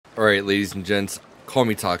Alright, ladies and gents, call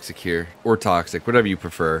me Toxic here, or Toxic, whatever you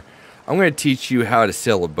prefer. I'm going to teach you how to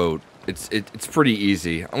sail a boat. It's pretty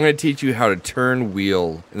easy. I'm going to teach you how to turn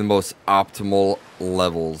wheel in the most optimal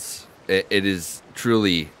levels. It is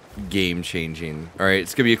truly game-changing. Alright,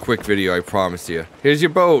 it's going to be a quick video, I promise you. Here's your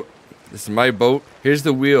boat. This is my boat. Here's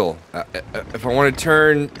the wheel. If I want to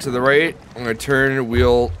turn to the right, I'm going to turn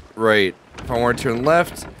wheel right. If I want to turn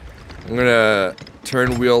left, I'm going to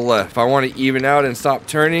turn wheel left. If I want to even out and stop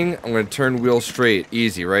turning, I'm going to turn wheel straight.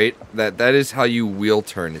 Easy, right? That is how you wheel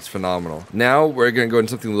turn. It's phenomenal. Now we're going to go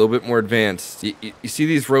into something a little bit more advanced. You see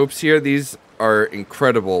these ropes here? These are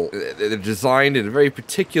incredible. They're designed in a very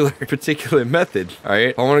particular method. All right.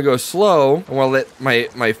 If I want to go slow, I want to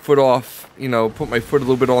let my foot off, you know, put my foot a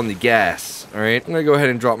little bit on the gas. All right. I'm going to go ahead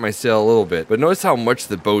and drop my sail a little bit. But notice how much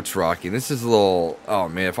the boat's rocking. This is a little, oh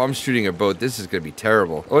man, if I'm shooting a boat, this is going to be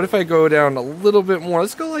terrible. What if I go down a little bit more?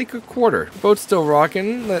 Let's go like a quarter. Boat's still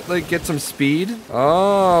rocking. Let get some speed.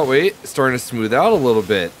 Oh, wait. Starting to smooth out a little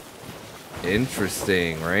bit.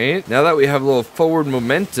 Interesting, right? Now that we have a little forward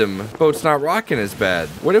momentum, boat's not rocking as bad.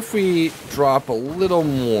 What if we drop a little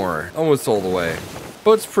more? Almost all the way.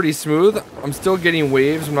 Boat's pretty smooth. I'm still getting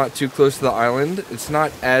waves. I'm not too close to the island. It's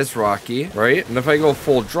not as rocky, right? And if I go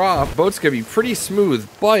full drop, boat's gonna be pretty smooth.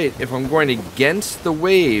 But if I'm going against the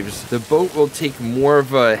waves, the boat will take more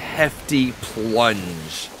of a hefty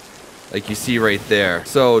plunge, like you see right there.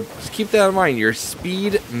 So just keep that in mind. Your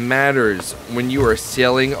speed matters when you are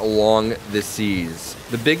sailing along the seas.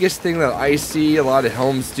 The biggest thing that I see a lot of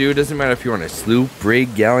helms do, doesn't matter if you're on a sloop,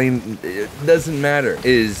 brig, galleon, it doesn't matter,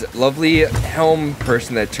 is lovely helm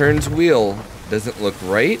person that turns wheel doesn't look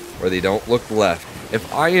right or they don't look left.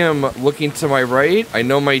 If I am looking to my right, I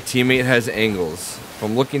know my teammate has angles. If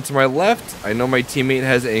I'm looking to my left, I know my teammate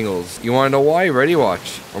has angles. You wanna know why? Ready?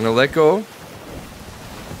 Watch. I'm gonna let go.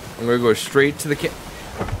 I'm gonna go straight to the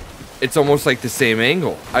It's almost like the same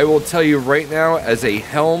angle. I will tell you right now, as a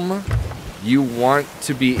helm, you want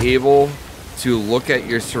to be able to look at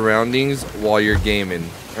your surroundings while you're gaming.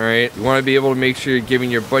 Alright? You want to be able to make sure you're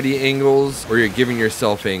giving your buddy angles or you're giving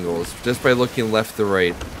yourself angles just by looking left to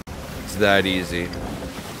right. It's that easy.